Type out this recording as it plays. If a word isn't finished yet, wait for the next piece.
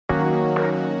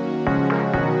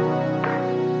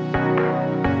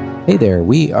Hey there,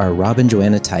 we are Rob and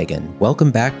Joanna Tigan.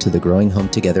 Welcome back to the Growing Home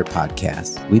Together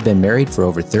podcast. We've been married for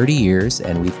over 30 years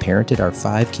and we've parented our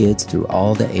 5 kids through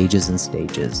all the ages and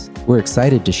stages. We're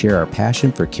excited to share our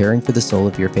passion for caring for the soul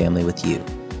of your family with you.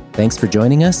 Thanks for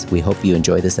joining us. We hope you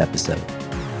enjoy this episode.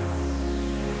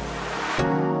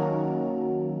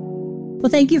 Well,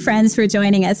 thank you, friends, for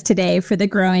joining us today for the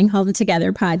Growing Home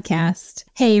Together podcast.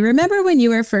 Hey, remember when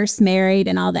you were first married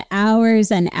and all the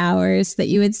hours and hours that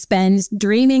you would spend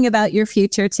dreaming about your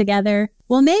future together?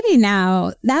 Well, maybe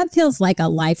now that feels like a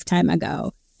lifetime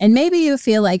ago. And maybe you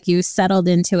feel like you settled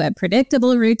into a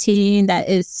predictable routine that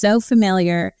is so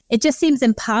familiar, it just seems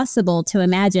impossible to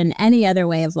imagine any other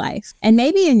way of life. And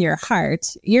maybe in your heart,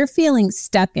 you're feeling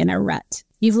stuck in a rut.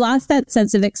 You've lost that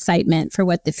sense of excitement for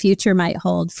what the future might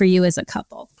hold for you as a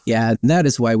couple. Yeah, that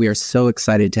is why we are so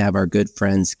excited to have our good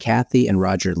friends Kathi and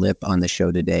Roger Lipp on the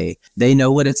show today. They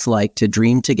know what it's like to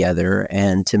dream together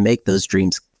and to make those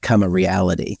dreams come a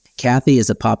reality. Kathi is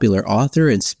a popular author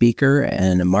and speaker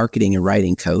and a marketing and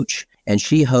writing coach, and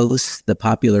she hosts the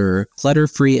popular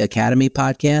Clutter-Free Academy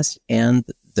podcast and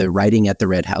the Writing at the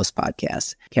Red House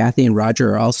podcast. Kathi and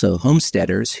Roger are also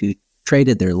homesteaders who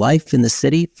traded their life in the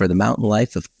city for the mountain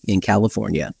life in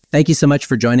California. Thank you so much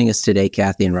for joining us today,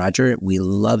 Kathi and Roger. We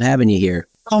love having you here.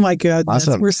 Oh my goodness.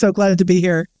 Awesome. We're so glad to be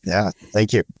here. Yeah,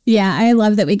 thank you. Yeah, I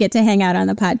love that we get to hang out on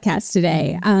the podcast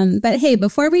today. But hey,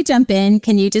 before we jump in,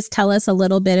 can you just tell us a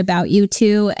little bit about you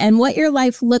two and what your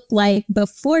life looked like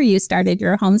before you started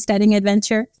your homesteading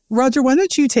adventure? Roger, why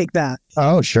don't you take that?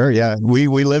 Oh, sure. Yeah. We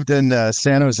lived in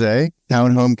San Jose,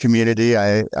 townhome community.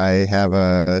 I have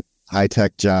a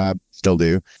high-tech job, still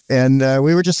do. And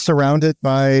we were just surrounded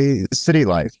by city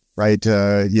life, right?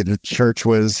 Church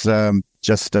was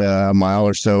just a mile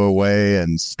or so away,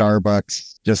 and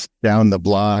Starbucks just down the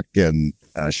block, and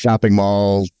a shopping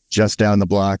mall just down the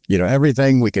block.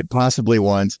 Everything we could possibly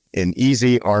want in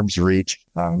easy arm's reach.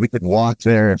 We could walk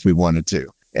there if we wanted to.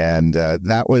 And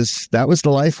that was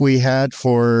the life we had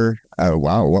for,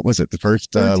 what was it? The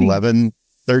first 13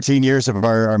 years of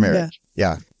our marriage.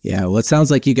 Yeah. Yeah, well, it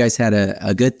sounds like you guys had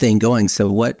a good thing going.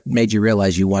 So what made you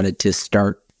realize you wanted to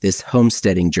start this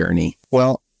homesteading journey?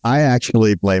 Well, I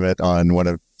actually blame it on one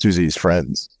of Susie's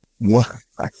friends. One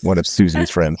of Susie's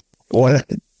friends.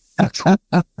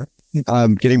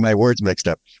 I'm getting my words mixed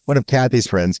up. One of Kathy's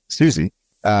friends, Susie,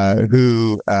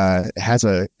 who had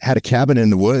a cabin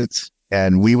in the woods,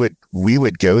 and we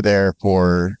would go there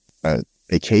for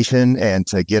vacation and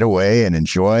to get away and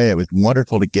enjoy. It was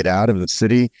wonderful to get out of the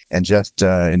city and just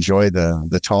enjoy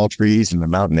the tall trees and the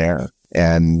mountain air.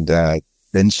 And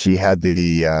then Susie had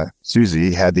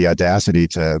the audacity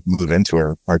to move into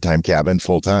her part-time cabin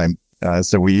full-time.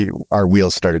 So our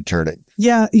wheels started turning.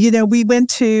 Yeah. We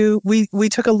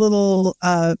took a little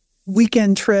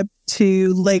weekend trip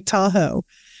to Lake Tahoe.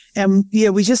 And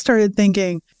we just started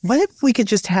thinking, what if we could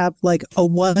just have like a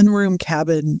 1-room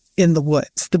cabin in the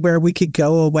woods where we could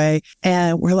go away?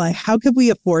 And we're like, how could we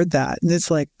afford that? And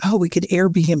it's like, we could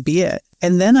Airbnb it.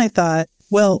 And then I thought,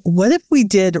 well, what if we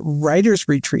did writers'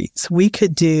 retreats? We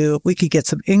could get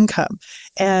some income.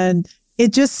 And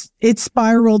it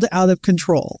spiraled out of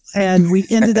control. And we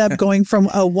ended up going from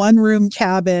a 1-room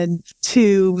cabin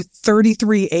to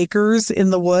 33 acres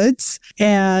in the woods.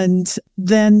 And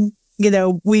then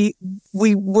we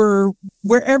were,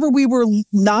 wherever we were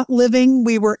not living,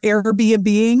 we were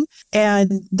Airbnb-ing,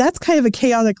 and that's kind of a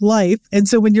chaotic life. And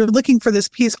so when you're looking for this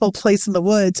peaceful place in the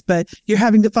woods, but you're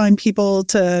having to find people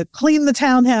to clean the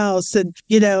townhouse and,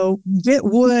 get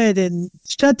wood and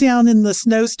shut down in the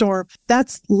snowstorm,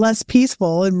 that's less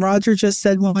peaceful. And Roger just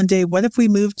said one day, what if we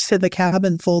moved to the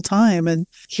cabin full time? And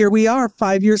here we are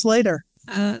 5 years later.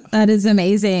 That is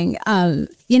amazing. I've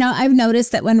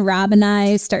noticed that when Rob and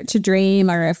I start to dream,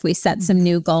 or if we set some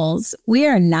new goals, we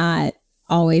are not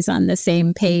always on the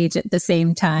same page at the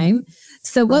same time.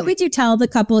 So what would you tell the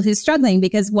couple who's struggling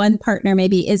because one partner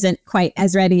maybe isn't quite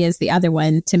as ready as the other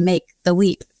one to make the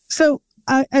leap? So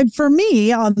for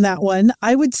me on that one,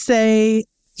 I would say,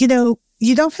 you don't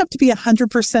have to be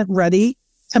 100% ready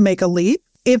to make a leap.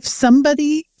 If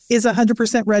somebody is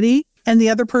 100% ready and the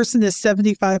other person is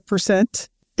 75%,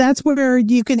 that's where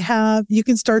you can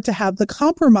start to have the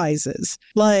compromises.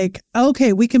 Like,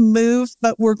 okay, we can move,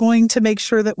 but we're going to make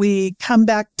sure that we come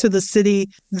back to the city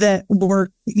that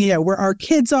where our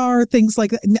kids are, things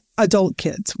like that. Adult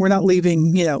kids. We're not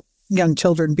leaving, young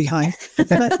children behind.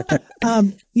 But,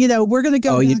 we're going to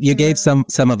go. Oh, you gave some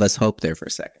of us hope there for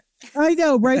a second. I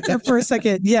know, right there for a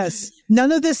second. Yes.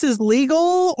 None of this is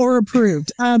legal or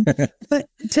approved. But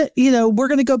we're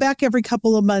going to go back every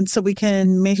couple of months so we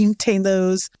can maintain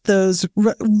those.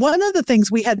 One of the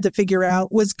things we had to figure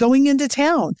out was going into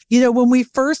town. When we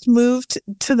first moved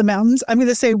to the mountains, I'm going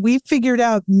to say we figured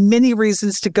out many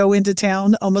reasons to go into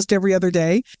town almost every other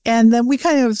day. And then we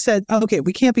kind of said, okay,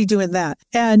 we can't be doing that.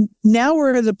 And now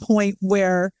we're at a point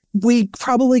where we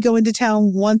probably go into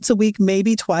town once a week,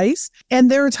 maybe twice.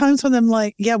 And there are times when I'm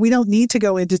like, yeah, we don't need to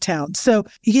go into town. So,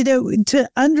 to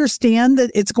understand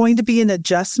that it's going to be an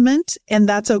adjustment and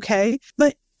that's okay.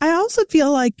 But I also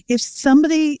feel like if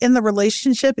somebody in the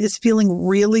relationship is feeling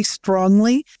really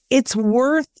strongly, it's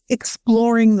worth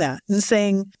exploring that and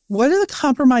saying, what are the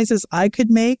compromises I could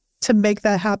make to make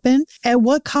that happen? And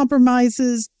what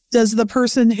compromises does the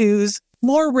person who's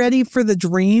more ready for the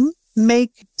dream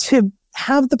make to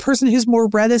have the person who's more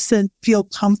reticent feel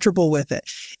comfortable with it?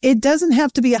 It doesn't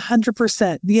have to be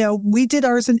 100%. We did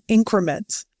ours in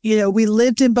increments. We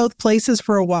lived in both places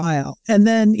for a while. And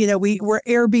then, we were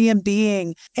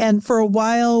Airbnb-ing. And for a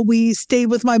while, we stayed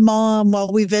with my mom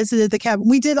while we visited the cabin.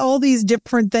 We did all these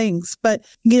different things. But,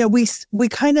 we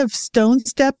kind of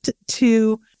stone-stepped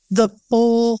to the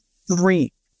full dream.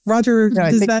 Roger,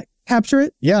 does that capture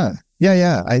it? Yeah.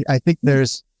 I think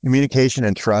there's communication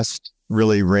and trust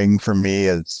really ring for me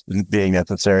as being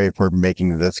necessary for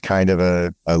making this kind of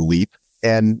a leap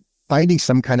and finding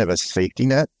some kind of a safety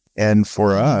net. And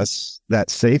for us, that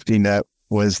safety net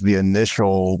was the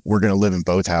initial, we're going to live in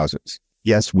both houses.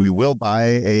 Yes, we will buy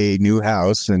a new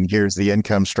house and here's the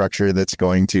income structure that's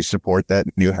going to support that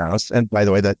new house. And by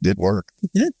the way, that did work.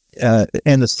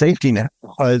 And the safety net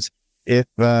was if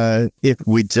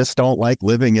we just don't like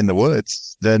living in the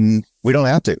woods, then we don't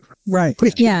have to. Right.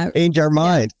 We can change our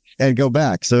mind. And go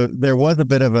back. So there was a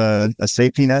bit of a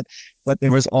safety net, but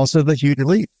there was also the huge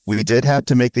leap. We did have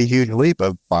to make the huge leap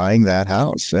of buying that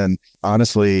house. And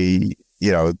honestly,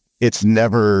 it's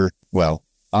never,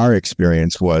 our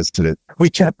experience was that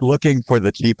we kept looking for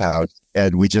the cheap house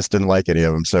and we just didn't like any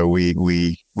of them. So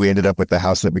we ended up with the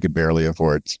house that we could barely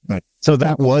afford. So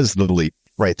that was the leap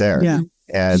right there. Yeah.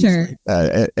 And, sure.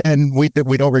 And we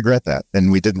don't regret that.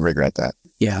 And we didn't regret that.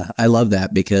 Yeah, I love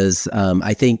that because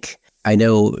I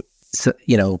know, so,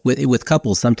 with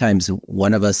couples, sometimes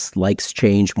one of us likes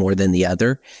change more than the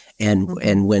other. And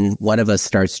when one of us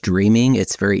starts dreaming,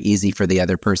 it's very easy for the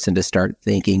other person to start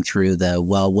thinking through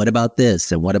what about this?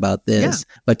 And what about this?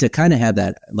 Yeah. But to kind of have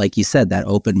that, like you said, that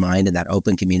open mind and that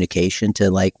open communication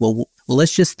to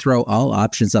let's just throw all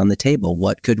options on the table.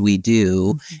 What could we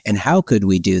do? And how could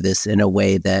we do this in a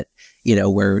way that,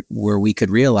 where we could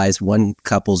realize one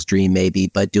couple's dream maybe,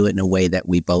 but do it in a way that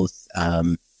we both,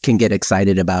 can get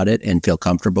excited about it and feel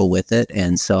comfortable with it.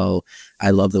 And so I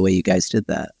love the way you guys did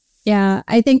that. Yeah,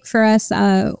 I think for us,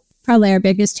 probably our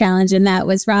biggest challenge in that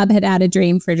was Rob had a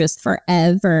dream for just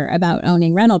forever about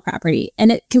owning rental property.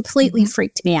 And it completely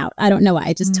freaked me out. I don't know why.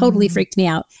 It just totally freaked me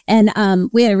out. And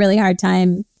we had a really hard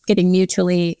time getting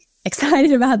mutually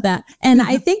excited about that. And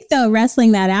I think, though,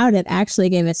 wrestling that out, it actually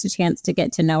gave us a chance to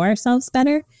get to know ourselves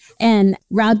better. And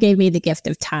Rob gave me the gift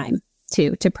of time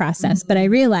to process. But I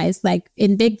realized,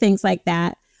 in big things like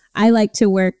that, I like to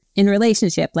work in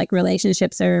relationship.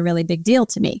 Relationships are a really big deal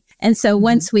to me. And so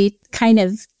once we kind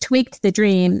of tweaked the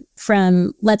dream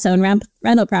from let's own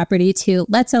rental property to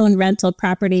let's own rental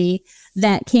property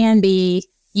that can be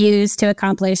used to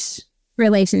accomplish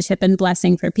relationship and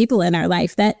blessing for people in our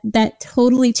life, that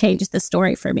totally changed the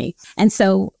story for me. And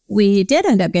so we did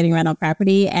end up getting rental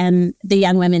property, and the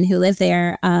young women who live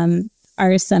there,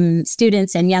 are some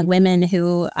students and young women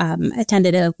who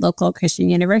attended a local Christian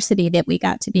university that we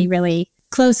got to be really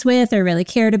close with or really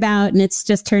cared about. And it's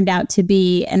just turned out to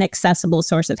be an accessible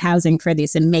source of housing for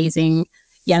these amazing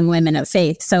young women of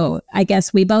faith. So I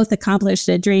guess we both accomplished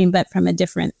a dream, but from a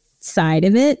different side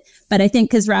of it. But I think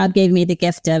because Rob gave me the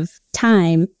gift of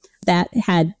time, that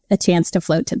had a chance to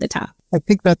float to the top. I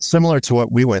think that's similar to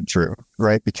what we went through,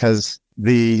 right? Because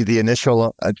the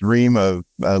initial dream of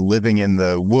living in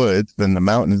the woods and the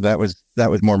mountains, that was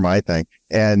more my thing.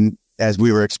 And as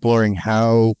we were exploring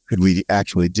how could we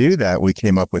actually do that, we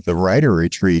came up with the writer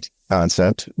retreat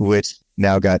concept, which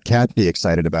now got Kathi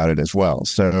excited about it as well.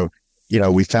 So,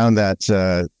 we found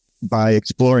that by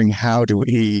exploring how do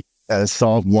we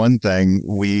solve one thing,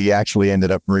 we actually ended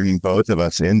up bringing both of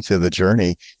us into the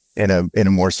journey in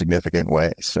a more significant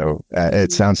way. So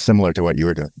it sounds similar to what you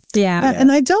were doing. Yeah. And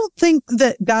I don't think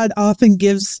that God often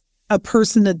gives a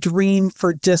person a dream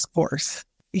for discourse.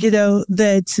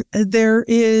 That there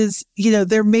is,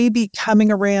 there may be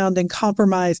coming around and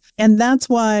compromise. And that's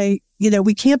why,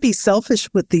 we can't be selfish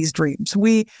with these dreams.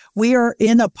 We are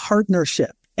in a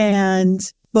partnership. And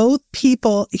both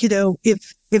people,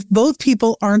 if both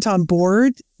people aren't on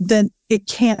board, then it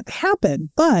can't happen.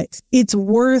 But it's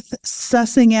worth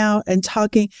sussing out and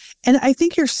talking. And I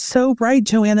think you're so right,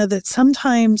 Joanna, that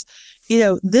sometimes,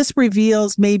 this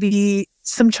reveals maybe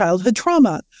some childhood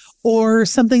trauma or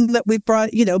something that we've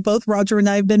brought, both Roger and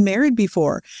I have been married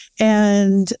before.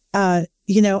 And, I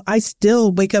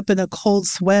still wake up in a cold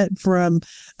sweat from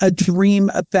a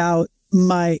dream about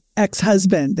my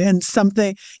ex-husband and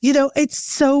something, it's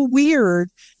so weird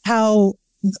how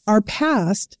our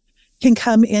past can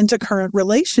come into current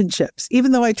relationships.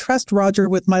 Even though I trust Roger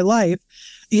with my life,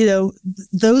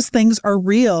 those things are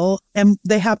real and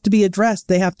they have to be addressed.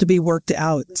 They have to be worked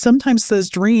out. Sometimes those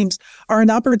dreams are an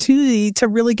opportunity to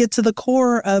really get to the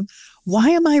core of, why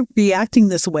am I reacting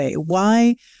this way?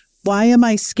 Why am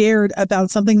I scared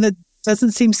about something that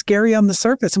doesn't seem scary on the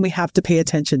surface? And we have to pay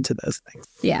attention to those things.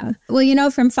 Yeah.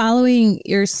 Well, from following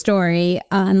your story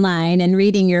online and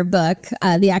reading your book,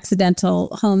 The Accidental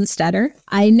Homesteader,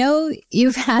 I know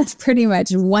you've had pretty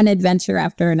much one adventure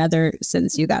after another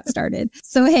since you got started.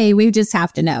 So, hey, we just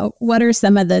have to know, what are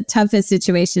some of the toughest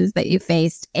situations that you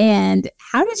faced and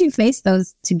how did you face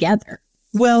those together?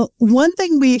 Well, one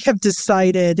thing we have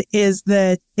decided is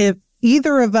that if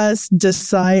either of us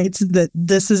decides that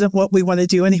this isn't what we want to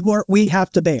do anymore, we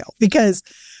have to bail, because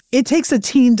it takes a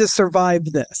team to survive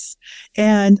this.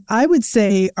 And I would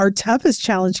say our toughest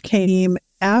challenge came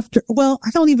after,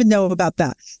 I don't even know about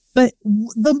that, but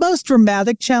the most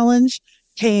dramatic challenge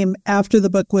came after the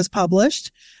book was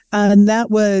published. And that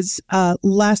was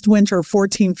last winter,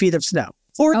 14 feet of snow.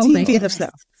 14 feet of snow.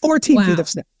 14 feet of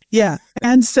snow. Yeah.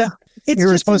 And so you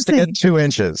were supposed to get 2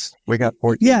 inches. We got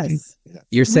 14. Yes.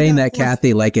 You're saying that,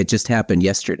 Kathi, like it just happened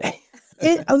yesterday.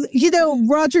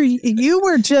 Roger, you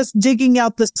were just digging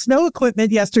out the snow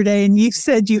equipment yesterday and you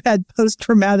said you had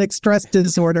post-traumatic stress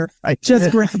disorder.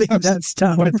 Just grabbing that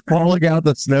stuff. Pulling out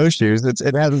the snowshoes.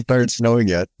 It hasn't started snowing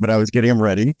yet, but I was getting them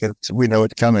ready because we know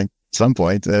it's coming at some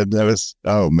point. And that was,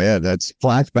 that's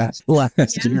flashbacks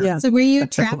last year. Yeah. So were you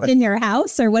trapped in your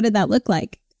house or what did that look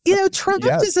like?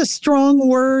 Trapped is a strong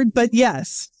word, but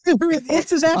yes,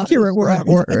 it's an accurate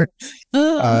word.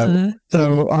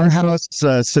 So our house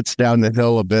sits down the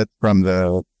hill a bit from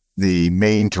the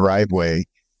main driveway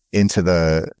into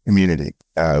the community,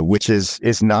 which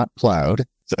is not plowed.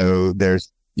 So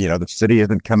there's, the city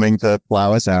isn't coming to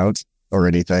plow us out or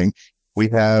anything. We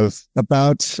have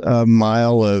about a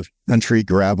mile of country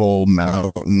gravel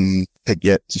mountain to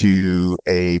get to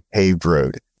a paved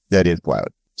road that is plowed.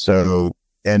 So,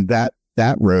 and that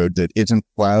road that isn't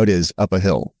plowed is up a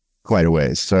hill quite a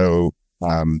ways. So,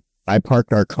 I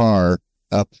parked our car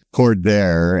up toward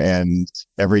there, and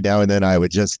every now and then I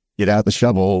would just get out the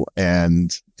shovel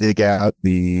and dig out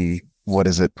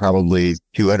probably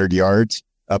 200 yards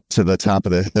up to the top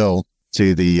of the hill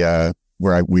to the,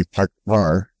 where we parked the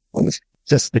car,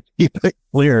 just to keep it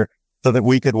clear so that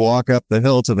we could walk up the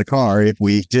hill to the car if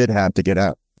we did have to get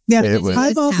out. Yeah, it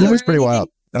was pretty wild.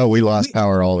 Oh, we lost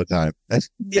power all the time.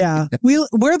 Yeah,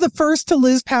 we're the first to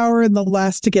lose power and the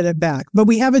last to get it back. But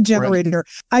we have a generator.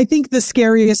 Right. I think the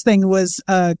scariest thing was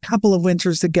a couple of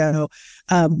winters ago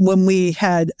when we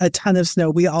had a ton of snow.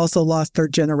 We also lost our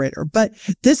generator. But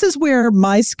this is where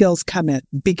my skills come in,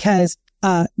 because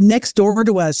next door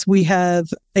to us, we have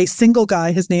a single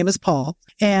guy. His name is Paul,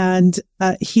 and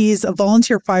he's a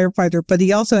volunteer firefighter, but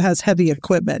he also has heavy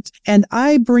equipment. And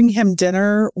I bring him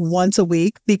dinner once a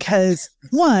week because,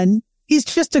 one, he's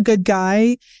just a good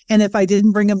guy. And if I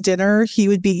didn't bring him dinner, he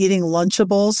would be eating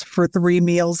Lunchables for 3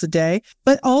 meals a day.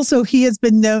 But also he has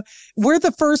been we're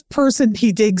the first person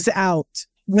he digs out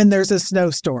when there's a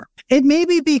snowstorm. It may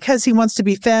be because he wants to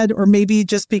be fed or maybe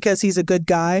just because he's a good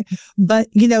guy. But,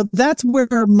 that's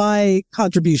where my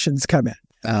contributions come in.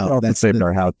 Oh, that saved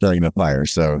our house during the fire.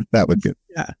 So that was good.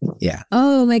 Yeah.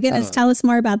 Oh, my goodness. Tell us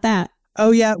more about that.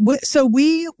 Oh, yeah. So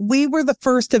we were the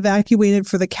first evacuated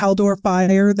for the Caldor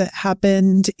fire that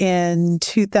happened in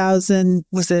 2000.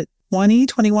 Was it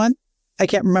 2021? I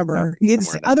can't remember.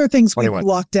 It's other things we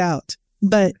blocked out.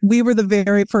 But we were the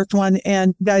very first one.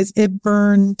 And guys, it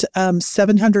burned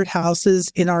 700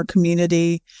 houses in our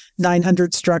community,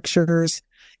 900 structures.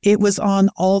 It was on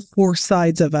all 4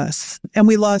 sides of us. And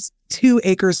we lost 2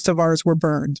 acres of ours were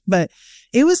burned. But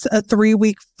it was a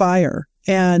 3-week fire.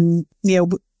 And,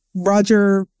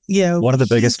 Roger, one of the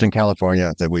biggest in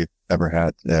California that we've ever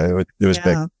had. It was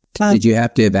big. Did you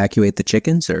have to evacuate the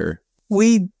chickens or?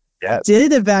 We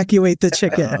did evacuate the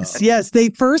chickens. Yes. They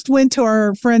first went to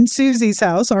our friend Susie's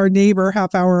house, our neighbor,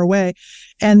 half hour away.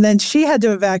 And then she had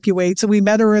to evacuate. So we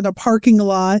met her in a parking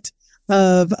lot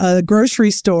of a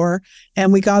grocery store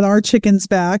and we got our chickens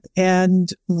back and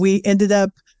we ended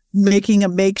up making a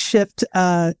makeshift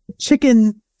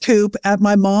chicken coop at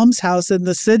my mom's house in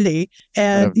the city.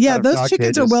 And those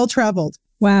chickens are well traveled.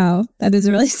 Wow, that is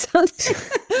really something.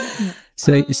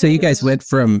 So you guys went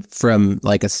from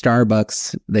like a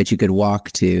Starbucks that you could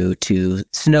walk to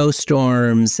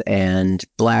snowstorms and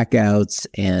blackouts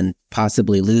and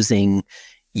possibly losing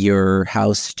your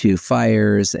house to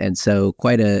fires, and so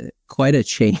quite a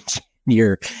change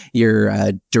in your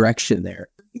direction there.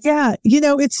 Yeah,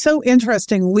 it's so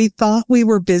interesting. We thought we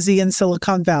were busy in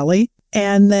Silicon Valley.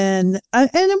 And then,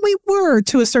 and we were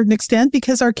to a certain extent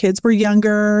because our kids were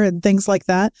younger and things like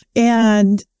that.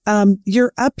 And,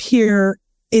 you're up here.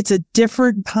 It's a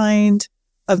different kind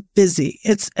of busy.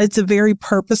 It's a very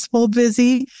purposeful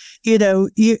busy,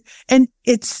 and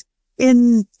it's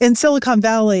in Silicon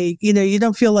Valley, you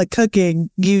don't feel like cooking.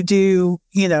 You do,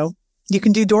 you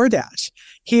can do DoorDash.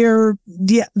 Here,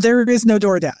 there is no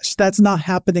DoorDash. That's not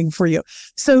happening for you.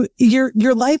 So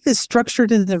your life is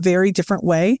structured in a very different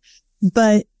way.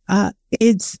 But,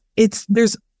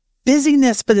 there's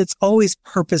busyness, but it's always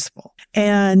purposeful.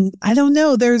 And I don't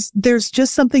know, there's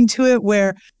just something to it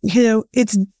where,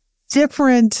 it's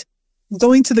different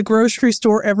going to the grocery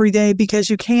store every day because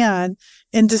you can,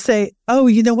 and to say, oh,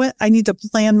 you know what? I need to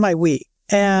plan my week.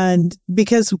 And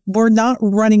because we're not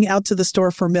running out to the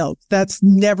store for milk, that's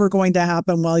never going to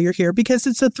happen while you're here because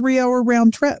it's a 3-hour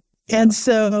round trip. And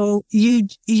so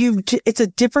it's a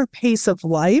different pace of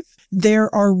life.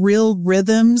 There are real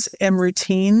rhythms and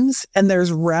routines, and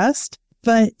there's rest,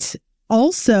 but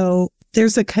also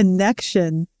there's a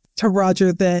connection to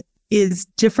Roger that is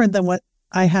different than what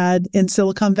I had in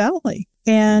Silicon Valley.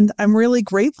 And I'm really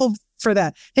grateful for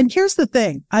that. And here's the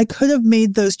thing. I could have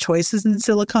made those choices in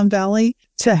Silicon Valley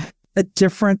to a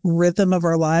different rhythm of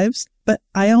our lives, but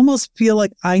I almost feel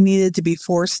like I needed to be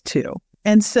forced to.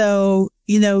 And so,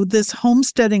 this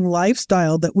homesteading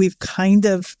lifestyle that we've kind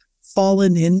of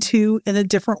fallen into in a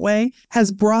different way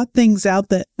has brought things out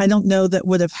that I don't know that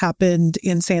would have happened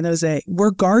in San Jose.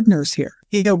 We're gardeners here.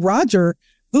 Roger,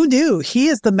 who knew? He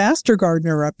is the master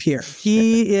gardener up here.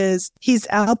 He's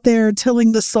out there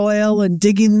tilling the soil and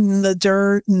digging the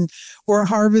dirt, and we're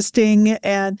harvesting.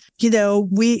 And,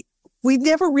 we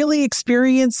never really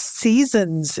experienced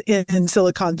seasons in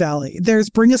Silicon Valley.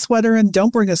 There's bring a sweater and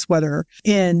don't bring a sweater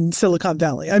in Silicon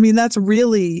Valley. I mean, that's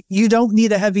really, you don't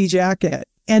need a heavy jacket.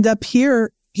 And up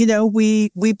here,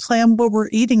 we plan what we're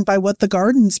eating by what the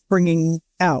garden's bringing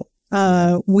out.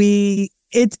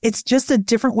 It's just a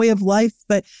different way of life,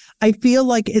 but I feel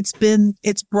like it's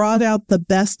brought out the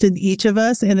best in each of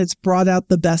us, and it's brought out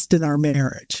the best in our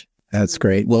marriage. That's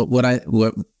great. Well,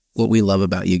 what we love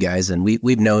about you guys, and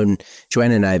we've known,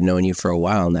 Joanna and I have known you for a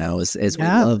while now, is we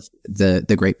love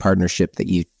the great partnership that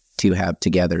you two have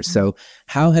together. So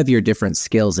how have your different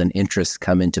skills and interests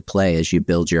come into play as you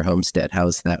build your homestead?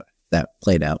 How's that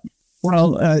played out?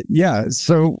 Well,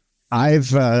 so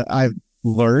I've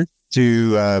learned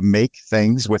to make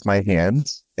things with my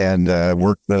hands and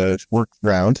work the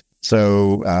ground.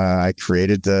 So I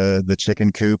created the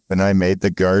chicken coop, and I made the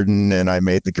garden, and I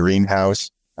made the greenhouse.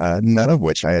 None of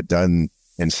which I had done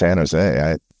in San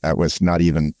Jose. That was not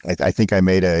even, I think I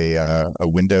made a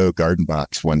window garden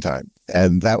box one time.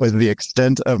 And that was the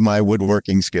extent of my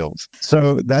woodworking skills.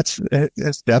 So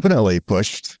it's definitely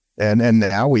pushed. And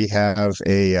now we have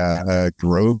a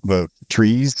grove of fruit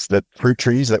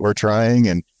trees that we're trying,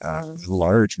 and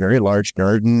very large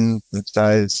garden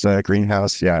size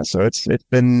greenhouse. Yeah. So it's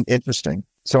been interesting.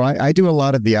 So I do a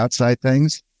lot of the outside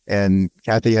things. And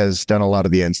Kathi has done a lot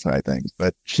of the inside things,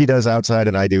 but she does outside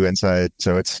and I do inside.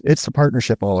 So it's a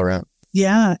partnership all around.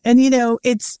 Yeah. And,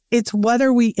 it's what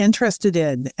are we interested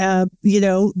in?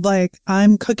 Like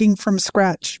I'm cooking from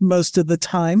scratch most of the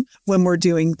time when we're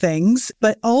doing things,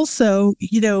 but also,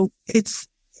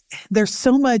 there's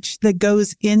so much that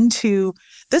goes into,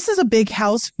 this is a big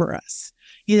house for us.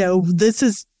 This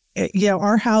is,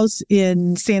 our house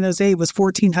in San Jose was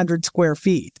 1,400 square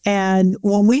feet. And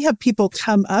when we have people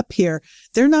come up here,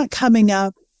 they're not coming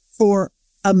up for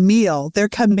a meal. They're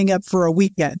coming up for a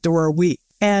weekend or a week.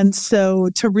 And so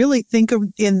to really think of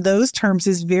in those terms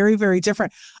is very, very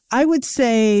different. I would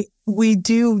say we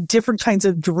do different kinds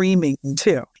of dreaming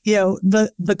too.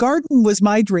 The garden was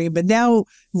my dream, but now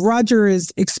Roger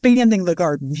is expanding the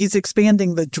garden. He's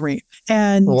expanding the dream.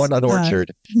 And what an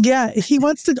orchard. He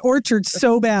wants an orchard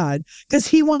so bad because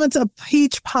he wants a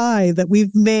peach pie that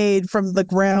we've made from the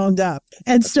ground up.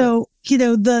 And so,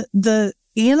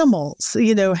 animals,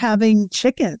 you know, having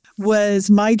chicken was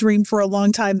my dream for a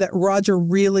long time that Roger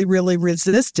really, really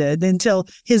resisted until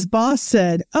his boss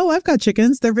said, "Oh, I've got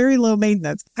chickens. They're very low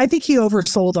maintenance." I think he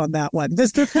oversold on that one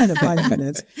because they're kind of high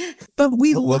maintenance. But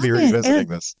we'll be revisiting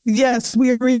this. Yes,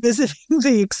 we are revisiting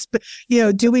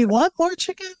do we want more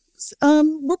chickens?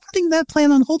 We're putting that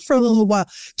plan on hold for a little while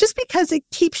just because it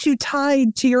keeps you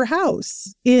tied to your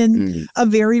house in a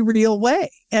very real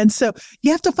way. And so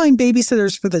you have to find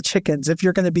babysitters for the chickens if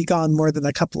you're going to be gone more than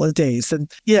a couple of days.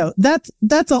 And,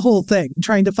 that's a whole thing,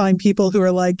 trying to find people who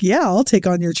are like, yeah, I'll take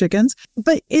on your chickens.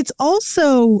 But it's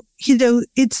also,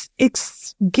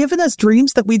 it's given us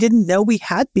dreams that we didn't know we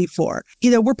had before.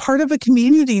 We're part of a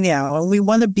community now and we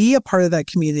want to be a part of that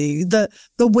community. The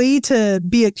way to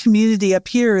be a community up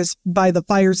here is by the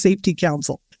Fire Safety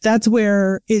Council. That's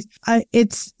where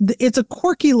it's a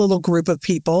quirky little group of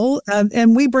people,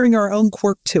 and we bring our own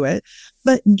quirk to it.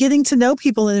 But getting to know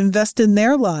people and invest in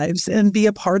their lives and be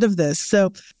a part of this.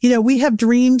 So, we have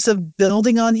dreams of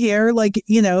building on here. Like,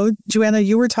 Joanna,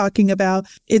 you were talking about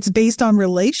it's based on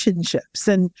relationships.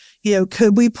 And,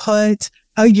 could we put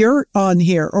a yurt on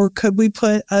here, or could we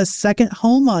put a second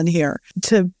home on here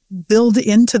to build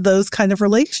into those kind of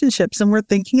relationships? And we're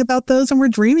thinking about those and we're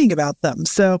dreaming about them.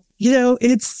 So,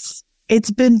 it's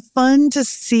been fun to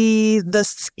see the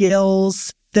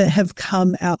skills that have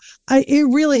come out. It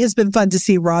really has been fun to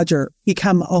see Roger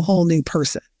become a whole new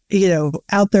person,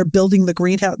 out there building the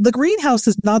greenhouse. The greenhouse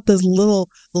is not this little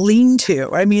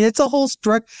lean-to. I mean, it's a whole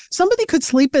structure. Somebody could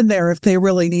sleep in there if they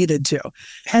really needed to.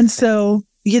 And so,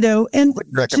 and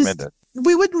wouldn't recommend it.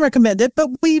 We wouldn't recommend it, but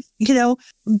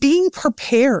being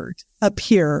prepared up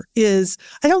here is,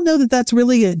 I don't know that that's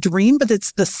really a dream, but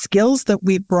it's the skills that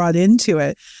we've brought into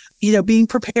it. Being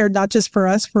prepared, not just for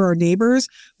us, for our neighbors.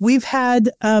 We've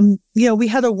had, we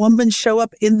had a woman show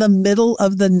up in the middle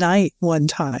of the night one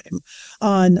time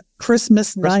on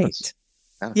Christmas night.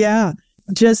 Yeah.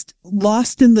 Just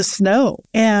lost in the snow,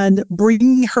 and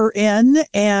bringing her in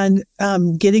and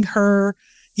getting her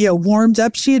warmed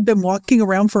up. She had been walking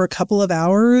around for a couple of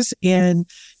hours in,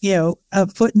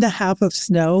 1.5 feet of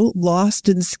snow, lost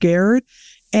and scared.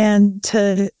 And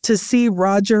to see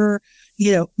Roger,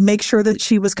 make sure that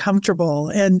she was comfortable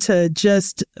and to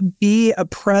just be a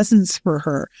presence for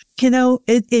her.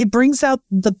 It brings out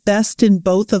the best in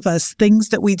both of us, things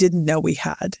that we didn't know we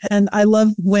had. And I love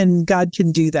when God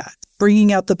can do that,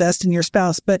 bringing out the best in your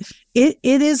spouse. But it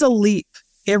is a leap.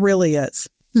 It really is.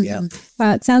 Yeah.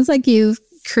 Wow. It sounds like you've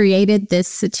created this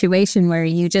situation where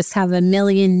you just have a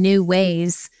million new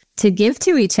ways to give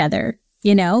to each other.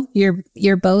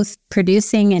 You're both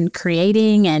producing and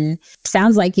creating, and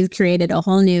sounds like you've created a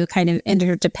whole new kind of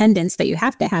interdependence that you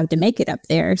have to make it up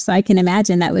there. So I can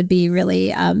imagine that would be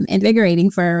really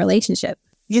invigorating for a relationship.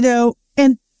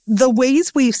 And the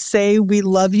ways we say we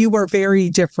love you are very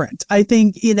different. I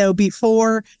think,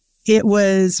 before it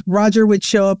was Roger would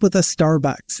show up with a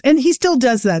Starbucks, and he still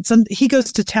does that. He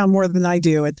goes to town more than I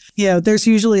do. And, there's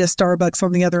usually a Starbucks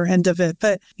on the other end of it.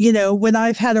 But, when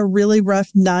I've had a really rough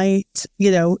night,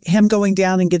 him going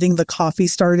down and getting the coffee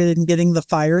started and getting the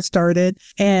fire started.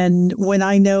 And when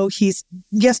I know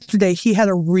yesterday he had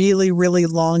a really, really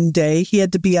long day. He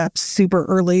had to be up super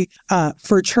early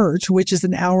for church, which is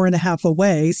an hour and a half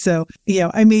away. So,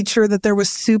 I made sure that there was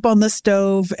soup on the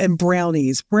stove and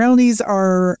brownies. Brownies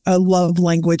are a love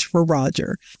language for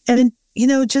Roger. And,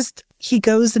 just he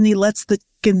goes and he lets the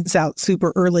chickens out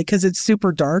super early because it's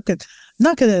super dark. And I'm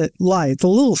not going to lie, it's a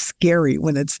little scary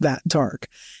when it's that dark.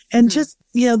 And just,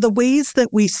 the ways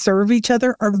that we serve each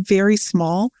other are very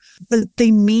small, but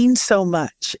they mean so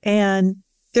much. And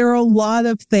there are a lot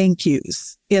of thank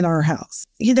yous in our house.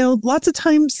 Lots of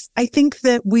times I think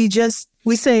that we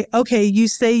say, okay, you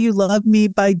say you love me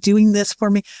by doing this for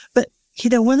me, but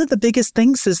one of the biggest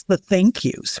things is the thank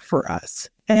yous for us.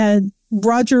 And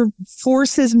Roger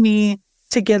forces me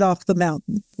to get off the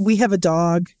mountain. We have a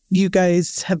dog. You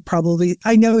guys have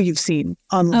I know you've seen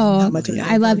online.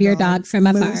 I love your dog from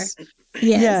afar.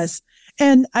 Yes.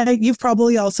 And you've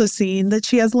probably also seen that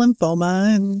she has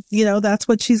lymphoma, and, that's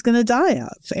what she's going to die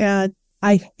of. And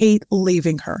I hate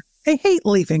leaving her.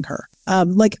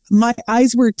 Like my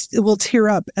eyes will tear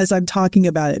up as I'm talking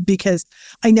about it because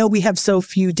I know we have so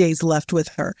few days left with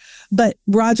her. But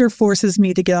Roger forces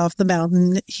me to get off the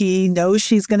mountain. He knows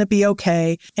she's going to be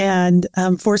okay, and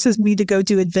forces me to go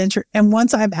do adventure. And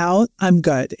once I'm out, I'm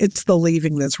good. It's the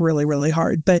leaving that's really, really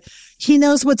hard. But he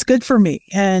knows what's good for me.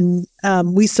 And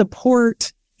we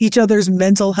support each other's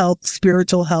mental health,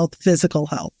 spiritual health, physical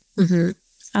health. Mm-hmm.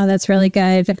 Oh, that's really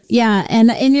good. Yeah. And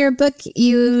in your book,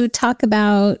 you talk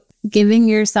about giving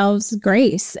yourselves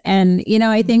grace. And,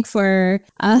 I think for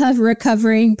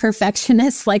recovering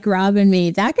perfectionists like Rob and me,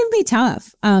 that can be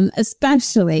tough,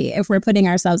 especially if we're putting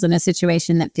ourselves in a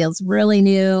situation that feels really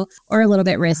new or a little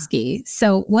bit risky.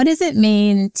 So what does it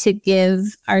mean to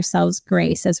give ourselves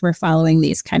grace as we're following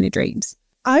these kind of dreams?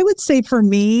 I would say for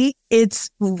me, it's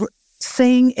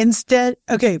saying instead,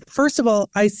 okay, first of all,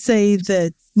 I say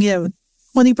that,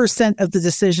 20% of the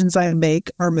decisions I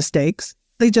make are mistakes.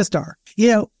 They just are,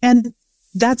 and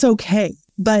that's okay.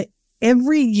 But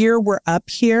every year we're up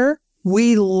here,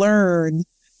 we learn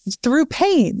through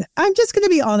pain. I'm just going to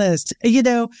be honest.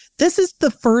 This is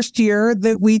the first year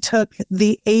that we took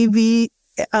the ATV,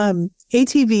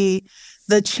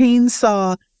 the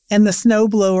chainsaw, and the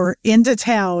snowblower into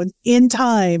town in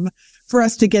time for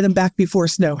us to get them back before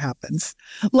snow happens.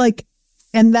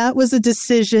 And that was a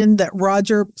decision that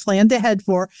Roger planned ahead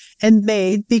for and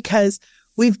made, because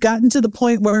we've gotten to the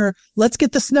point where let's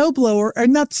get the snowblower, or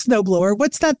not snowblower.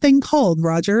 What's that thing called,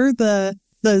 Roger? Is it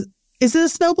a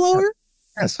snowblower?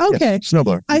 Yes. Okay. Yes,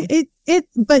 snowblower.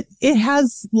 But it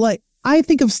has I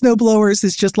think of snowblowers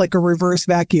as just like a reverse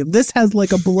vacuum. This has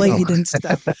like a blade and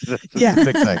stuff. Yeah.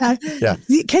 Big thing. Yeah.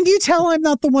 Can you tell I'm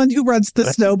not the one who runs the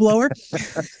snowblower?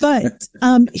 But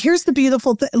here's the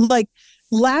beautiful thing.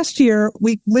 Last year,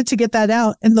 we went to get that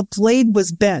out and the blade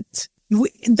was bent.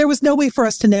 There was no way for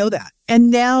us to know that.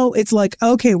 And now it's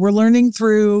okay, we're learning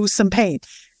through some pain.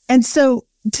 And so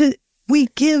we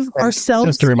give ourselves...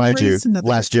 Just to remind you,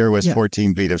 last year was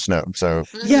 14 feet of snow. So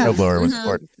snowblower was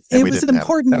important. It was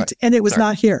important and it was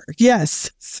not here. Yes.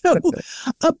 So,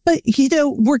 but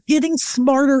we're getting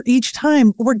smarter each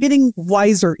time. We're getting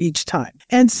wiser each time.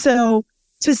 And so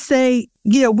to say,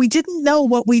 we didn't know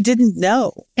what we didn't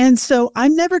know. And so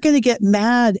I'm never going to get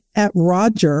mad at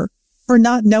Roger for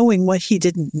not knowing what he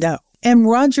didn't know. And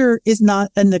Roger is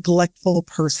not a neglectful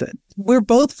person. We're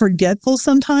both forgetful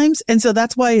sometimes. And so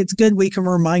that's why it's good we can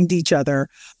remind each other,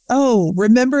 oh,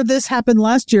 remember this happened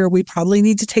last year. We probably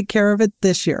need to take care of it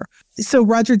this year. So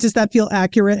Roger, does that feel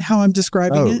accurate how I'm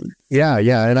describing it?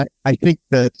 Yeah. And I think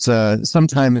that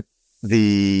sometimes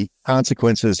the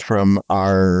consequences from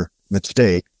our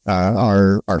mistake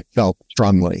are felt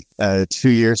strongly. 2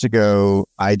 years ago,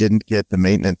 I didn't get the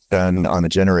maintenance done on a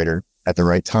generator at the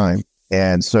right time.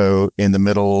 And so in the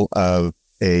middle of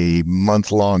a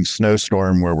month-long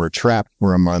snowstorm where we're trapped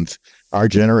for a month, our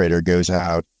generator goes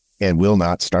out and will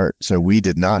not start. So we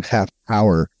did not have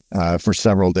power for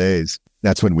several days.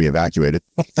 That's when we evacuated.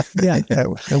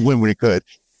 When we could.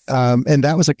 And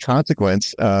that was a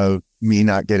consequence of me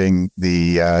not getting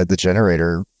the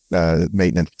generator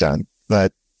maintenance done.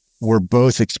 But we're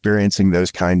both experiencing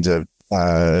those kinds of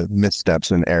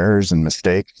missteps and errors and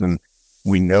mistakes, and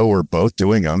we know we're both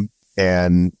doing them.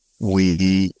 And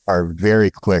we are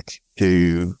very quick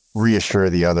to reassure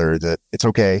the other that it's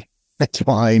okay, it's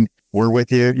fine, we're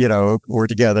with you, we're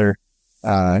together,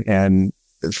 and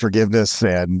forgiveness,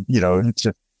 and it's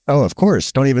just, oh, of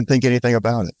course, don't even think anything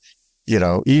about it,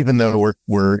 even though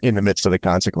we're in the midst of the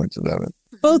consequences of it.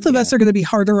 Both of us are going to be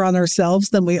harder on ourselves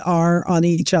than we are on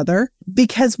each other,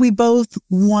 because we both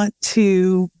want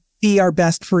to be our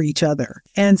best for each other.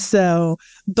 And so,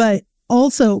 but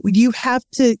also you have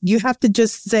to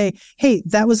just say, hey,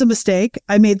 that was a mistake.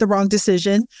 I made the wrong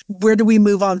decision. Where do we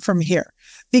move on from here?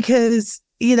 Because,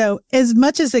 as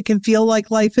much as it can feel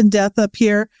like life and death up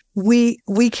here, we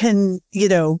can,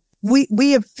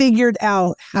 we have figured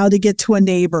out how to get to a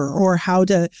neighbor or how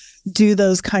to do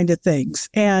those kind of things.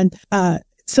 And,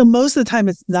 so most of the time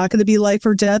it's not going to be life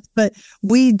or death, but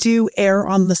we do err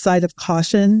on the side of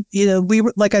caution. We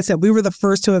were, like I said, we were the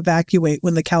first to evacuate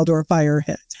when the Caldor fire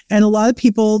hit. And a lot of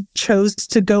people chose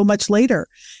to go much later.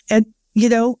 And,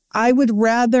 I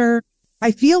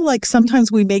feel like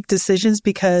sometimes we make decisions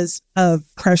because of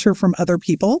pressure from other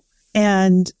people.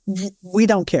 And we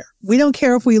don't care. We don't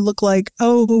care if we look like,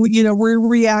 we're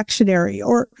reactionary,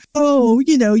 or,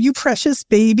 you precious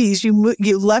babies, you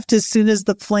left as soon as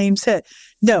the flames hit.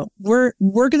 No, we're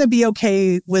going to be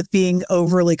okay with being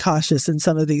overly cautious in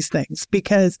some of these things,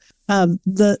 because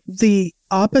the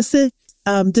opposite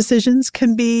decisions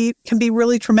can be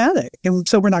really traumatic, and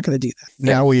so we're not going to do that.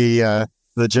 Now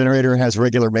the generator has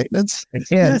regular maintenance, and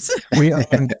yes, we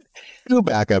own 2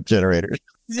 backup generators.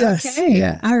 Yes. Okay.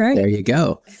 Yeah. All right. There you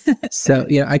go. So,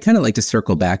 I kind of like to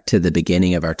circle back to the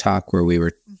beginning of our talk where we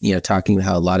were, talking about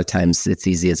how a lot of times it's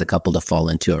easy as a couple to fall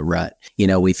into a rut.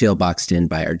 We feel boxed in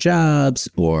by our jobs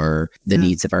or the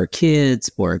needs of our kids,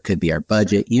 or it could be our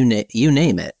budget, you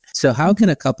name it. So how can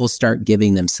a couple start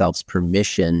giving themselves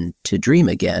permission to dream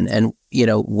again? And,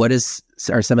 what is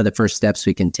are some of the first steps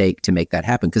we can take to make that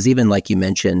happen? Because even like you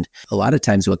mentioned, a lot of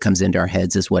times what comes into our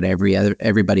heads is what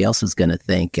everybody else is going to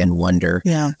think and wonder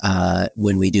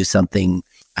when we do something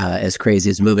as crazy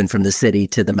as moving from the city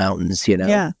to the mountains,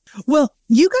 Yeah. Well,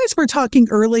 you guys were talking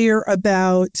earlier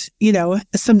about,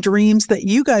 some dreams that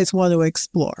you guys want to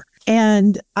explore.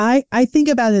 And I think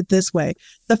about it this way.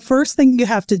 The first thing you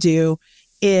have to do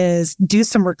is do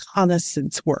some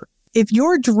reconnaissance work. If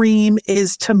your dream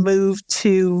is to move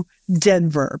to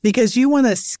Denver because you want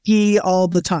to ski all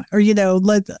the time, or,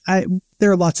 there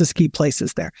are lots of ski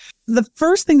places there. The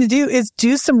first thing to do is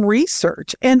do some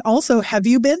research. And also, have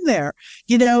you been there?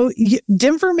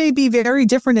 Denver may be very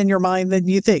different in your mind than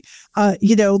you think.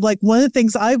 Like one of the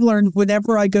things I've learned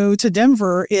whenever I go to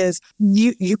Denver is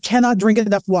you cannot drink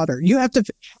enough water.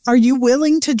 Are you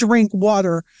willing to drink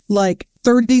water like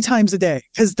 30 times a day?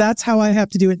 Because that's how I have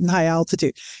to do it in high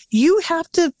altitude. You have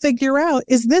to figure out,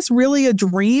 is this really a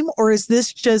dream, or is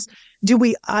this just, do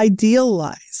we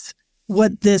idealize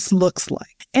what this looks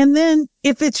like? And then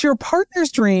if it's your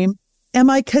partner's dream, am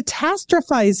I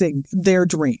catastrophizing their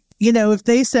dream? If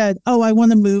they said, oh, I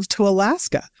want to move to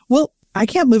Alaska. Well, I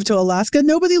can't move to Alaska.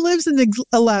 Nobody lives in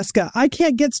Alaska. I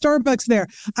can't get Starbucks there.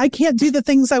 I can't do the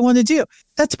things I want to do.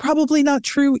 That's probably not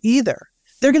true either.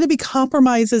 There are going to be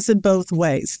compromises in both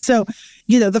ways. So,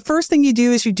 the first thing you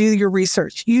do is you do your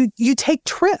research. You take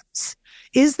trips.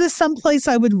 Is this someplace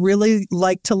I would really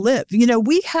like to live?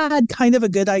 We had kind of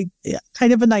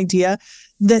an idea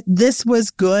that this was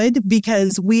good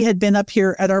because we had been up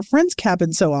here at our friend's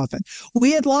cabin so often.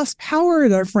 We had lost power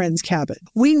at our friend's cabin.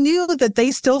 We knew that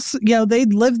they still,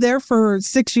 they'd lived there for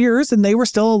 6 years and they were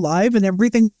still alive and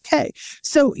everything okay.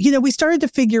 So, we started to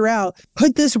figure out,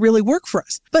 could this really work for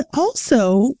us? But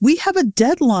also, we have a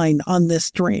deadline on this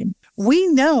dream. We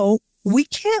know we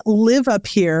can't live up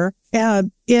here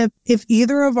if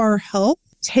either of our health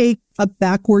take a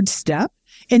backward step.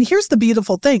 And here's the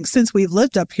beautiful thing. Since we've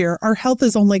lived up here, our health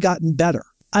has only gotten better.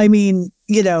 I mean,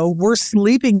 we're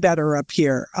sleeping better up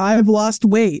here. I've lost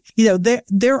weight.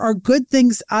 There are good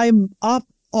things. I'm off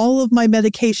all of my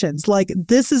medications. Like,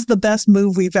 this is the best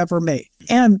move we've ever made.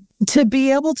 And to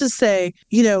be able to say,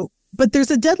 but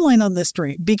there's a deadline on this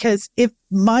dream, because if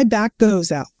my back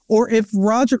goes out, or if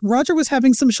Roger was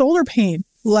having some shoulder pain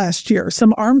last year,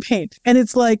 some arm pain, and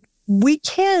it's like, we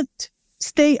can't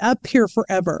stay up here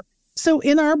forever. So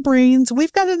in our brains,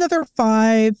 we've got another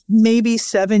 5, maybe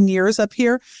 7 years up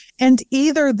here. And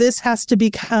either this has to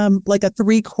become like a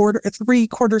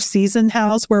three-quarter season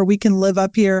house where we can live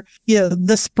up here,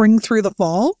 the spring through the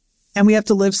fall, and we have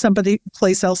to live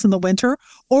someplace else in the winter,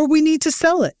 or we need to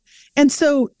sell it. And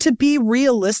so to be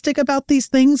realistic about these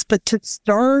things, but to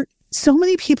start, so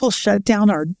many people shut down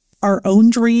our own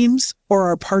dreams or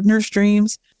our partner's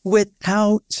dreams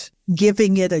without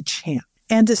giving it a chance.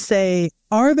 And to say,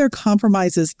 are there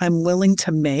compromises I'm willing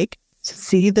to make to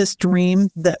see this dream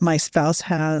that my spouse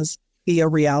has be a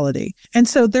reality? And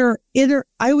so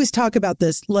I always talk about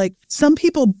this, like, some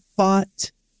people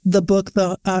bought the book,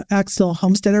 The Accidental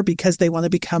Homesteader, because they want to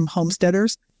become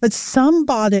homesteaders, but some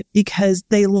bought it because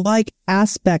they like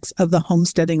aspects of the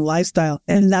homesteading lifestyle,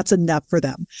 and that's enough for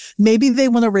them. Maybe they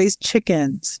want to raise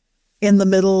chickens in the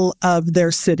middle of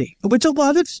their city, which a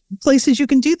lot of places you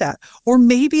can do that. Or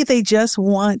maybe they just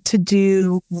want to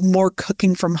do more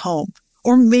cooking from home.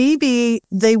 Or maybe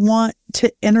they want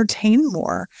to entertain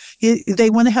more.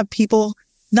 They want to have people,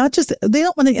 they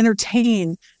don't want to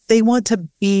entertain, they want to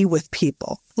be with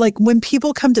people. Like, when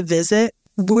people come to visit,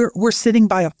 we're sitting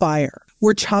by a fire.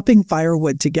 We're chopping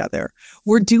firewood together.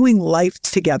 We're doing life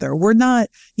together. We're not,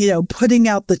 putting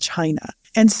out the china.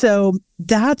 And so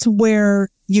that's where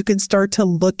you can start to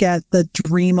look at the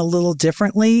dream a little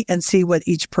differently and see what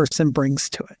each person brings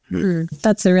to it.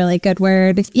 That's a really good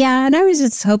word. Yeah. And I was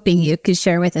just hoping you could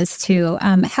share with us too.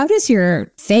 How does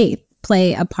your faith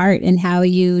play a part in how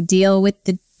you deal with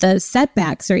the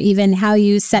setbacks, or even how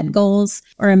you set goals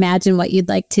or imagine what you'd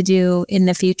like to do in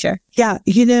the future? Yeah.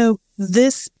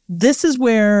 This is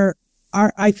where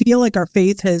I feel like our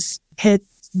faith has hit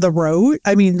the road.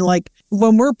 I mean, like,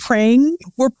 when we're praying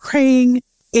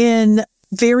in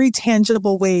very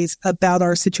tangible ways about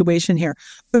our situation here,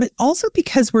 but also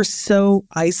because we're so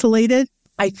isolated,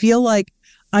 I feel like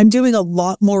I'm doing a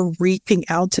lot more reaching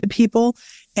out to people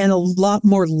and a lot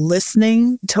more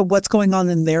listening to what's going on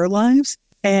in their lives.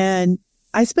 And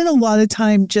I spend a lot of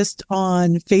time just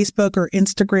on Facebook or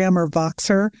Instagram or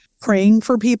Voxer praying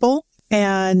for people.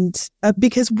 And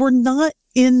because we're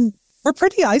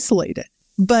pretty isolated,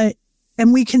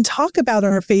 and we can talk about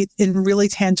our faith in really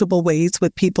tangible ways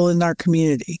with people in our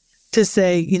community to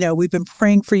say, we've been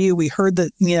praying for you. We heard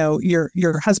that,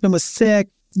 your husband was sick.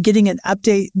 getting an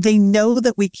update. They know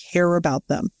that we care about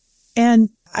them. And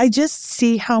I just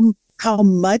see how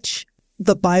much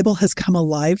the Bible has come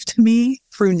alive to me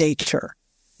through nature,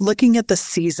 looking at the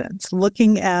seasons,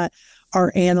 looking at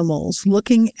our animals,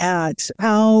 looking at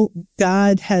how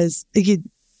God has,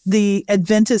 the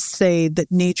Adventists say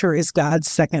that nature is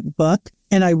God's second book.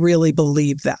 And I really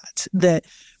believe that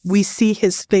we see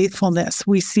his faithfulness,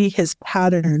 we see his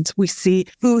patterns, we see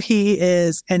who he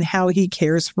is and how he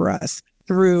cares for us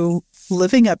through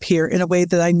living up here in a way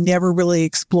that I never really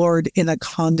explored in a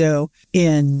condo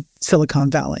in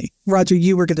Silicon Valley. Roger,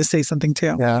 you were going to say something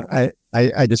too. Yeah,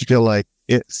 I just feel like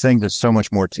things are so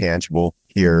much more tangible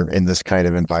here in this kind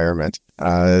of environment.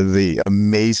 The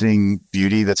amazing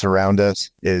beauty that's around us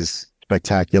is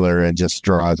spectacular and just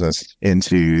draws us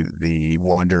into the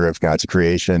wonder of God's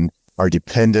creation, our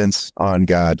dependence on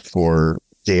God for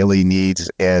daily needs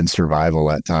and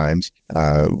survival at times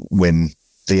when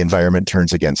the environment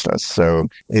turns against us. So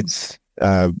it's,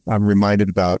 I'm reminded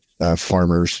about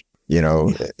farmers.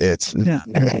 It's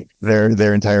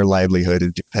their entire livelihood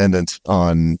is dependent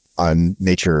on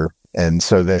nature, and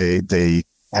so they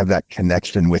have that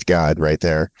connection with God right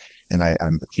there. And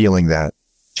I'm feeling that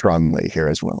strongly here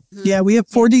as well. Yeah, we have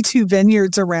 42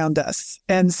 vineyards around us,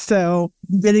 and so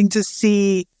getting to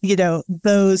see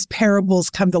those parables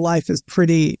come to life is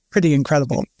pretty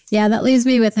incredible. Yeah, that leaves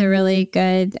me with a really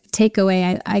good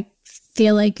takeaway. I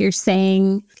feel like you're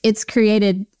saying it's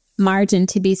created margin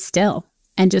to be still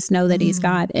and just know that he's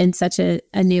God in such a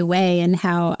new way. And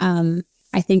how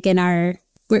I think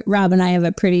Rob and I have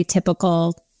a pretty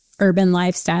typical urban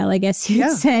lifestyle, I guess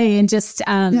you'd say. And just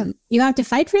you have to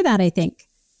fight for that, I think.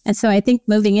 And so I think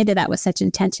moving into that with such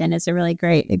intention is a really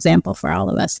great example for all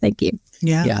of us. Thank you.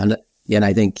 Yeah. And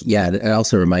I think, it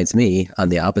also reminds me on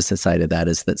the opposite side of that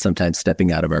is that sometimes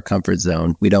stepping out of our comfort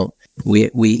zone, we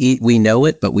know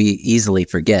it, but we easily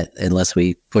forget unless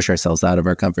we push ourselves out of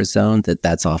our comfort zone,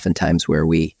 that's oftentimes where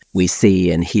we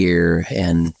see and hear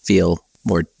and feel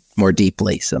more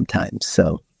deeply sometimes.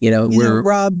 So,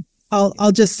 Rob,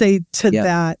 I'll just say to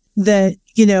that,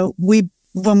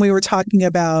 when we were talking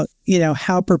about,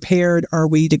 how prepared are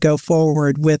we to go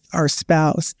forward with our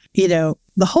spouse,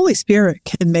 the Holy Spirit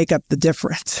can make up the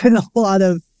difference in a lot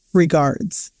of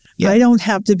regards. Yeah. I don't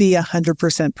have to be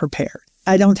 100% prepared.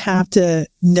 I don't have to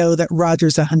know that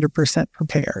Roger's 100%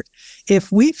 prepared.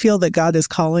 If we feel that God is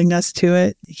calling us to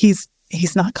it, he's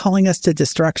not calling us to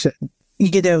destruction.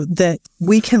 That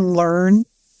we can learn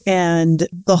and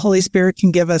the Holy Spirit can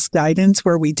give us guidance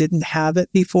where we didn't have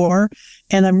it before.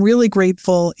 And I'm really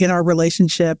grateful in our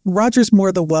relationship. Roger's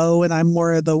more the whoa and I'm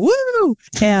more of the woo.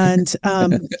 And,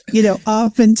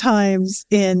 oftentimes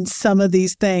in some of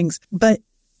these things, but,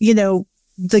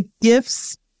 the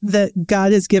gifts that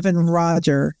God has given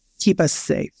Roger keep us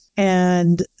safe.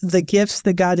 And the gifts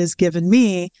that God has given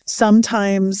me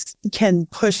sometimes can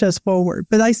push us forward.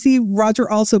 But I see Roger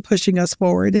also pushing us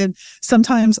forward, and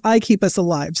sometimes I keep us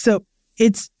alive. So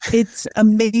it's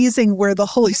amazing where the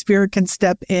Holy Spirit can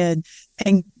step in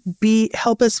and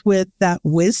help us with that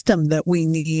wisdom that we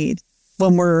need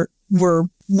when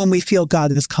when we feel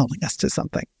God is calling us to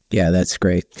something. Yeah, that's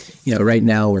great. Right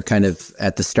now we're kind of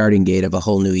at the starting gate of a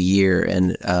whole new year.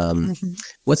 And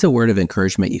what's a word of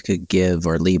encouragement you could give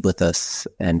or leave with us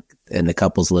and the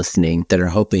couples listening that are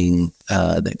hoping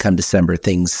that come December,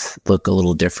 things look a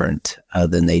little different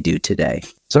than they do today?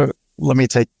 So let me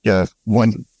take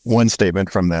one statement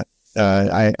from that.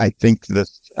 I think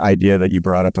this idea that you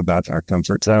brought up about our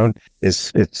comfort zone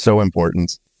it's so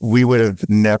important. We would have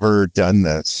never done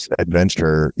this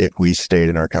adventure if we stayed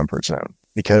in our comfort zone,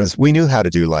 because we knew how to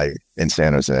do life in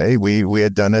San Jose. We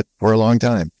had done it for a long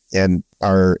time, and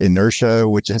our inertia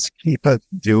would just keep us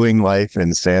doing life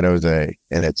in San Jose.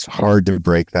 And it's hard to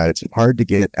break that. It's hard to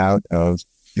get out of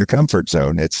your comfort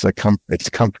zone. It's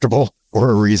comfortable for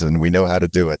a reason. We know how to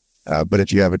do it. But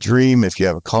if you have a dream, if you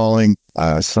have a calling,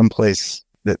 someplace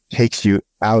that takes you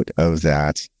out of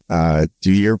that,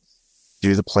 do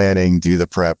the planning, do the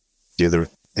prep, do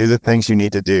the things you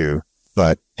need to do,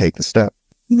 but take the step.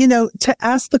 To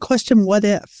ask the question, what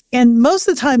if? And most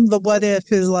of the time, the what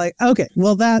if is like, okay,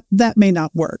 well, that may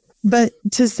not work. But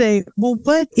to say, well,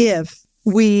 what if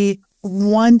we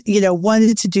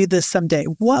wanted to do this someday?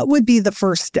 What would be the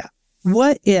first step?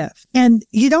 What if? And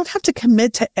you don't have to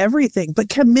commit to everything, but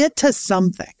commit to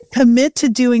something. Commit to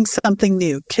doing something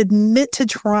new. Commit to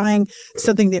trying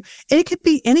something new. It could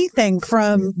be anything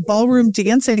from ballroom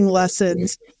dancing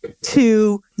lessons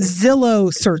to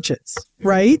Zillow searches,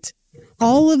 right?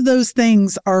 All of those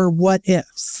things are what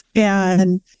ifs,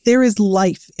 and there is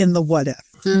life in the what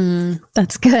if.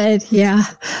 That's good. Yeah.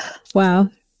 Wow.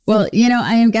 Well,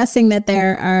 I am guessing that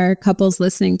there are couples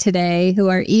listening today who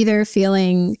are either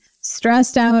feeling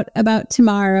stressed out about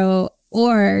tomorrow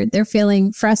or they're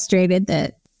feeling frustrated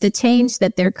that the change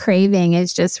that they're craving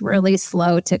is just really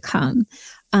slow to come.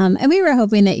 And we were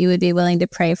hoping that you would be willing to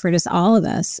pray for just all of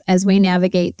us as we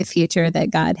navigate the future that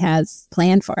God has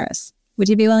planned for us. Would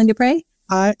you be willing to pray?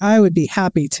 I would be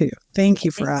happy to. Thank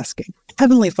you for asking.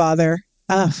 Heavenly Father,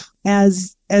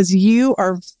 as you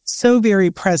are so very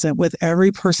present with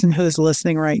every person who is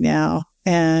listening right now,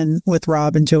 and with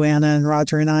Rob and Joanna and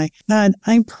Roger and I, God,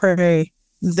 I pray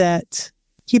that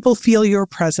people feel your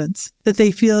presence, that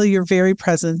they feel your very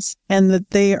presence, and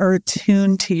that they are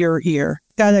attuned to your ear.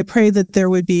 God, I pray that there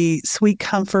would be sweet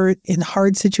comfort in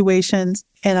hard situations,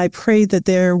 and I pray that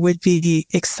there would be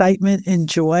excitement and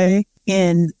joy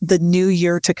in the new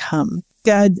year to come.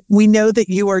 God, we know that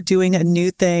you are doing a new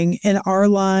thing in our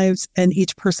lives and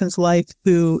each person's life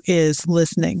who is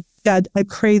listening. God, I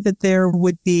pray that there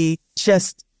would be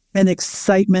just an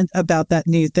excitement about that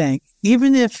new thing.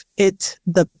 Even if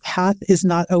the path is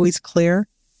not always clear,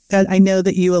 God, I know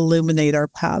that you illuminate our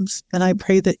paths. And I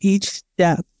pray that each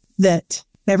step that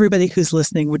everybody who's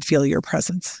listening would feel your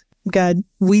presence. God,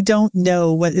 we don't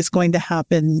know what is going to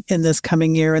happen in this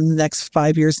coming year, in the next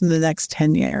 5 years, in the next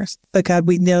 10 years. But God,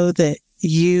 we know that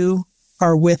you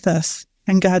are with us.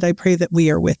 And God, I pray that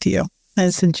we are with you. And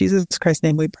it's in Jesus Christ's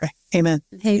name we pray. Amen.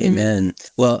 Amen.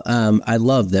 Well, I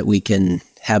love that we can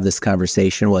have this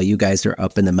conversation while you guys are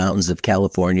up in the mountains of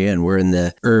California and we're in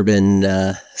the urban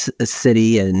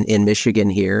city and in Michigan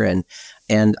here.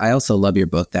 And I also love your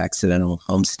book, The Accidental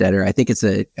Homesteader. I think it's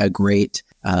a great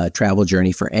travel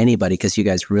journey for anybody because you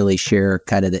guys really share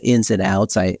kind of the ins and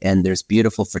outs. And there's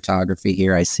beautiful photography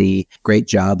here. I see great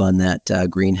job on that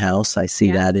greenhouse. I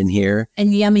see that in here.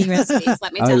 And yummy recipes,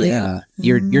 let me tell you.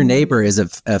 Your neighbor is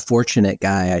a fortunate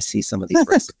guy. I see some of these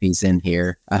recipes in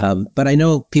here. But I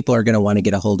know people are going to want to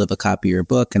get a hold of a copy of your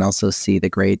book and also see the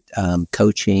great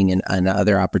coaching and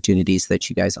other opportunities that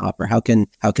you guys offer. How can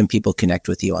people connect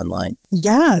with you online?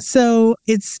 Yeah, so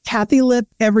it's Kathi Lipp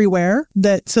everywhere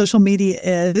that social media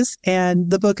is,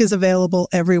 and the book is available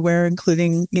everywhere,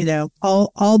 including,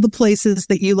 all the places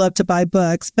that you love to buy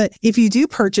books. But if you do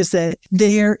purchase it,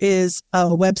 there is a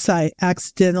website,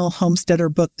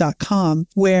 accidentalhomesteaderbook.com,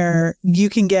 where you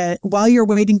can get, while you're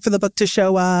waiting for the book to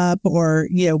show up or,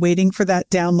 waiting for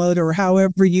that download or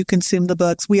however you consume the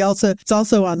books. It's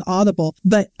also on Audible,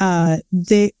 but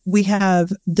we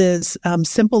have this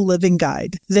simple living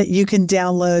guide that you can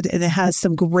download, and it has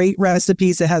some great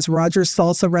recipes. It has Roger's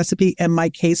salsa recipe and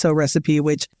my queso recipe,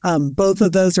 which both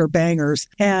of those are bangers,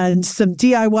 and some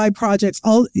DIY projects,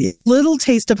 all little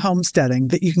taste of homesteading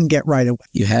that you can get right away.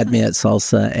 You had me at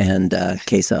salsa and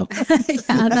queso.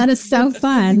 Yeah, that is so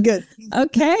fun. Good.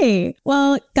 Okay.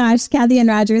 Well, gosh, Kathi and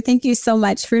Roger, thank you so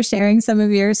much for sharing some of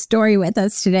your story with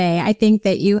us today. I think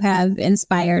that you have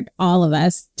inspired all of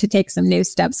us to take some new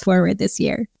steps forward this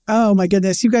year. Oh my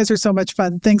goodness. You guys are so much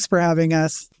fun. Thanks for having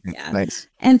us. Yeah. Thanks.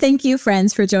 And thank you,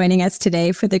 friends, for joining us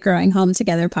today for the Growing Home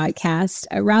Together podcast.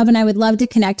 Rob and I would love to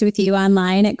connect with you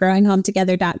online at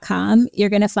growinghometogether.com. You're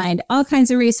going to find all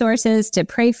kinds of resources to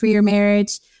pray for your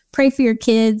marriage, pray for your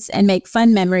kids, and make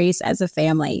fun memories as a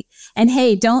family. And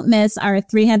hey, don't miss our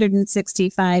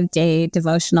 365-day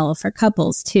devotional for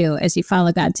couples, too, as you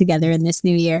follow God together in this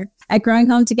new year. At Growing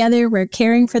Home Together, we're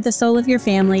caring for the soul of your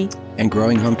family and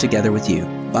growing home together with you.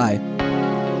 Bye.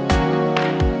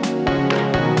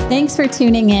 Thanks for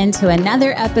tuning in to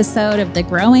another episode of the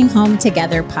Growing Home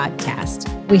Together podcast.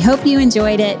 We hope you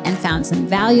enjoyed it and found some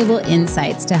valuable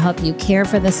insights to help you care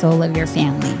for the soul of your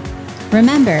family.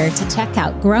 Remember to check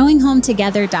out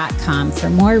growinghometogether.com for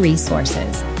more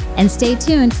resources. And stay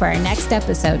tuned for our next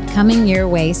episode coming your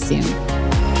way soon.